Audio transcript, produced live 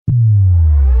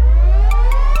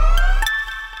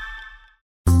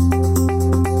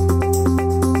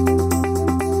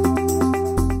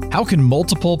How can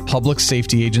multiple public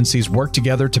safety agencies work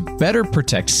together to better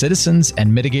protect citizens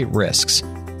and mitigate risks?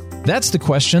 That's the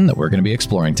question that we're going to be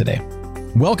exploring today.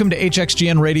 Welcome to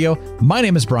HXGN Radio. My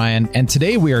name is Brian, and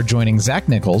today we are joining Zach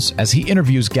Nichols as he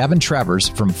interviews Gavin Travers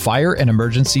from Fire and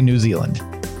Emergency New Zealand.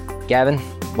 Gavin,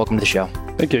 welcome to the show.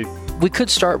 Thank you. We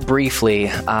could start briefly.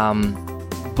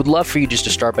 Would love for you just to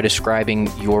start by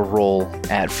describing your role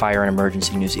at Fire and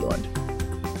Emergency New Zealand.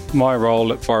 My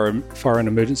role at Fire and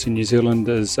Emergency New Zealand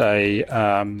is a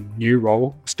new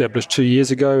role established 2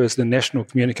 years ago as the National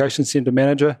Communications Centre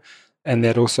Manager, and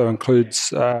that also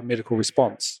includes medical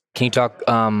response. Can you talk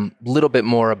a little bit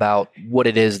more about what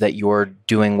it is that you're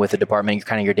doing with the department,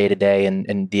 kind of your day-to-day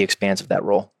and the expanse of that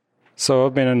role? So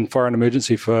I've been in Fire and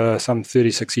Emergency for some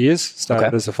 36 years,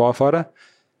 started as a firefighter,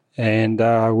 and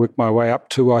worked my way up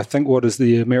to, I think, what is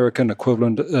the American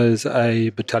equivalent is a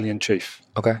battalion chief.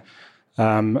 Okay.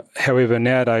 However,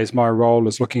 nowadays my role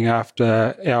is looking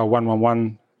after our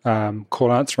 111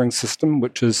 call answering system,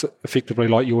 which is effectively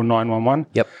like your 911.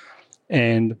 Yep.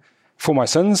 And for my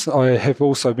sins, I have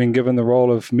also been given the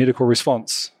role of medical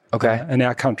response. Okay. In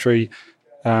our country,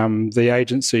 the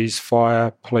agencies,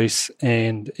 fire, police,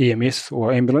 and EMS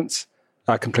or ambulance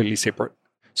are completely separate.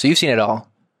 So you've seen it all.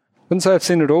 Wouldn't say I've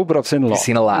seen it all, but I've seen a lot. You've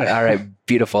seen a lot. All right.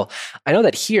 Beautiful. I know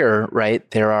that here,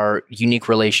 right, there are unique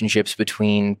relationships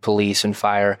between police and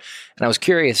fire. And I was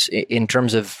curious, in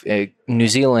terms of New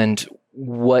Zealand,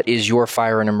 what is your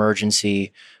fire and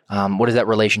emergency? What is that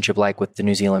relationship like with the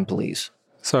New Zealand police?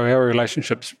 So our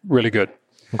relationship's really good.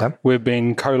 Okay. We've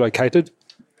been co-located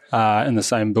in the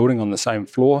same building on the same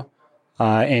floor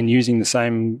and using the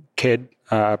same CAD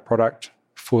product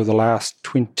for the last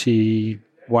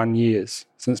 21 years,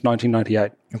 since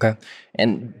 1998. Okay.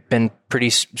 And been pretty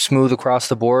smooth across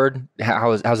the board?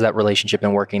 How's that relationship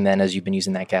been working then as you've been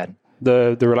using that CAD?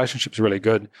 The relationship's really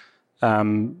good.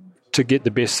 To get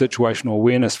the best situational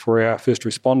awareness for our first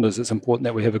responders, it's important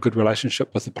that we have a good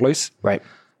relationship with the police. Right.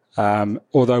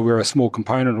 Although we're a small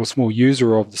component or small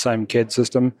user of the same CAD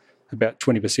system, about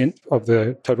 20% of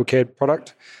the total CAD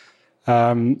product.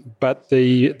 But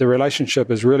the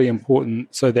relationship is really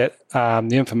important so that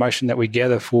the information that we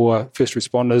gather for first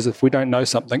responders, if we don't know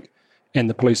something and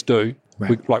the police do,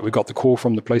 right. we got the call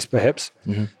from the police perhaps,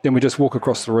 then we just walk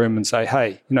across the room and say,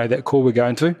 hey, you know that call we're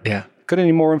going to? Yeah. Got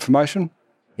any more information?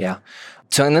 Yeah.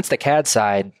 So, and that's the CAD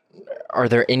side. Are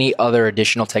there any other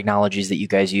additional technologies that you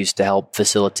guys use to help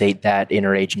facilitate that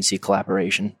interagency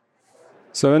collaboration?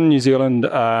 So in New Zealand,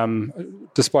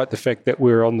 despite the fact that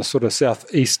we're on the sort of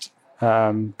southeast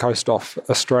coast of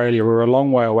Australia, we're a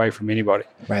long way away from anybody.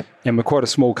 Right. And we're quite a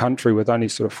small country with only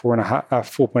sort of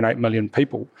 4.8 million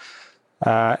people.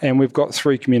 And we've got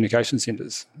 3 communication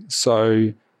centres.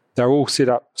 So they're all set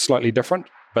up slightly different,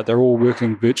 but they're all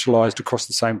working virtualised across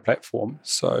the same platform.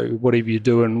 So whatever you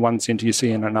do in one centre, you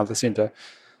see in another centre.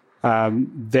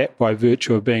 That, by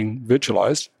virtue of being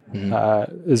virtualised,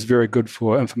 is very good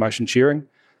for information sharing.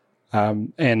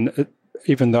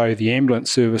 Even though the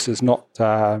ambulance service is not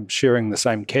sharing the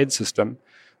same CAD system,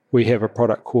 we have a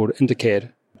product called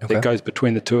Intercad that goes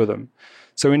between the two of them.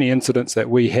 So any incidents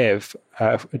that we have,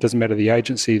 it doesn't matter the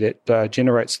agency that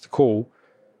generates the call,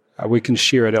 we can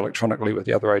share it electronically with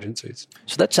the other agencies.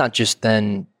 So that's not just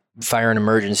then fire and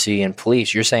emergency and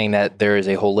police. You're saying that there is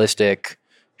a holistic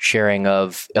sharing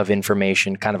of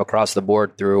information kind of across the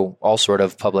board through all sort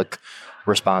of public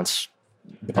response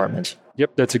departments.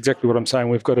 Yep, that's exactly what I'm saying.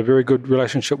 We've got a very good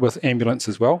relationship with ambulance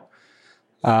as well.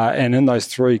 And in those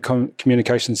 3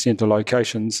 communication centre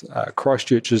locations,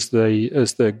 Christchurch is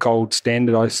the gold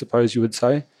standard, I suppose you would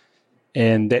say.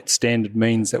 And that standard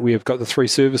means that we have got the 3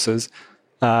 services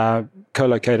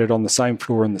co-located on the same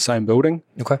floor in the same building.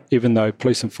 Okay. Even though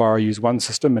police and fire use one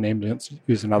system and ambulance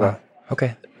use another.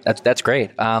 Okay. That's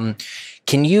great.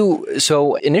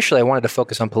 So initially I wanted to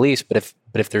focus on police, but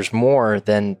if there's more,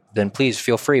 then please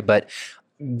feel free. But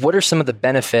what are some of the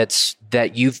benefits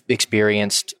that you've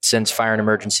experienced since fire and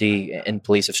emergency and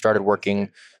police have started working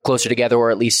closer together,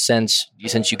 or at least since you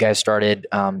guys started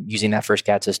using that first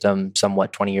CAD system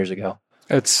somewhat 20 years ago?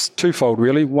 It's twofold,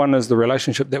 really. One is the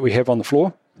relationship that we have on the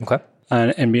floor. Okay.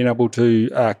 And being able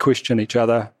to question each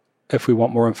other if we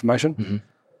want more information. Mm-hmm.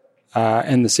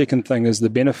 And the second thing is the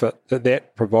benefit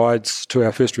that provides to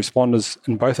our first responders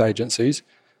in both agencies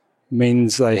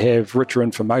means they have richer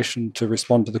information to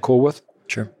respond to the call with.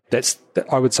 Sure.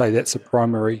 I would say that's a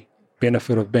primary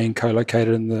benefit of being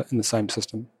co-located in the same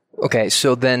system. Okay,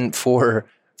 so then for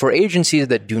agencies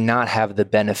that do not have the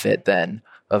benefit then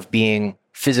of being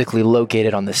physically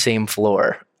located on the same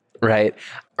floor, right?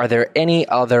 Are there any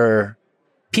other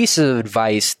pieces of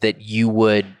advice that you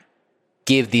would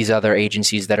give these other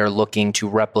agencies that are looking to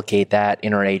replicate that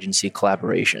interagency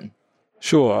collaboration?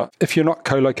 Sure. If you're not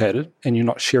co-located and you're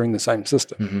not sharing the same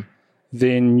system,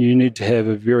 then you need to have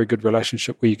a very good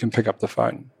relationship where you can pick up the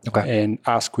phone and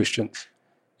ask questions.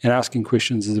 And asking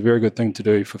questions is a very good thing to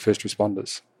do for first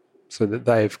responders so that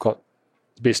they've got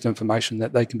the best information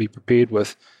that they can be prepared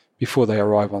with before they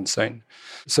arrive on scene.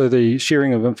 So the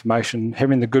sharing of information,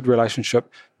 having the good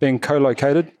relationship, being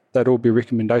co-located, that'd all be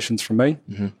recommendations from me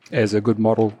as a good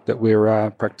model that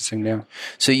we're practicing now.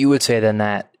 So you would say then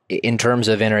that in terms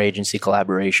of interagency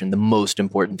collaboration, the most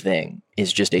important thing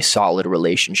is just a solid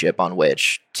relationship on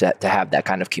which to have that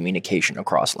kind of communication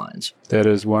across lines. That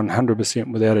is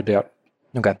 100% without a doubt.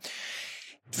 Okay.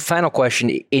 Final question.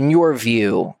 In your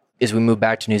view, as we move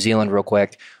back to New Zealand real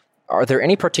quick, are there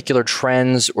any particular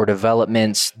trends or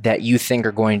developments that you think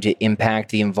are going to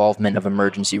impact the involvement of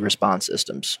emergency response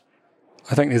systems?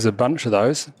 I think there's a bunch of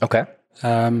those. Okay.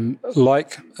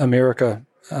 Like America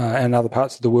and other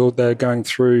parts of the world, they're going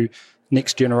through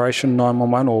next generation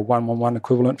 911 or 111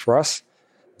 equivalent for us.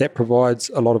 That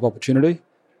provides a lot of opportunity.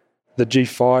 The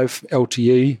G5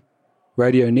 LTE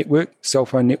radio network, cell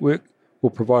phone network, will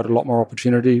provide a lot more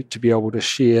opportunity to be able to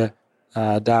share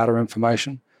data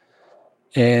information.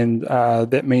 And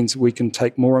that means we can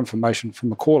take more information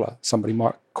from a caller. Somebody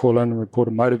might call in and report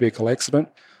a motor vehicle accident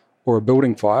or a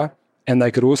building fire, and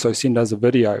they could also send us a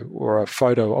video or a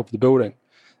photo of the building.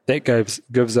 That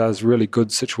gives us really good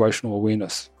situational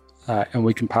awareness, and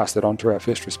we can pass that on to our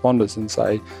first responders and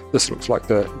say, this looks like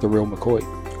the real McCoy.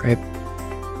 Great.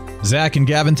 Zach and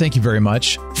Gavin, thank you very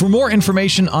much. For more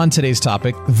information on today's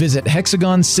topic, visit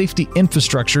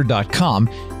hexagonsafetyinfrastructure.com.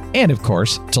 And of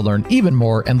course, to learn even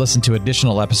more and listen to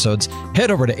additional episodes, head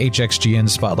over to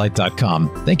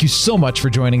hxgnspotlight.com. Thank you so much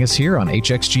for joining us here on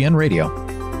HXGN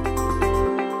Radio.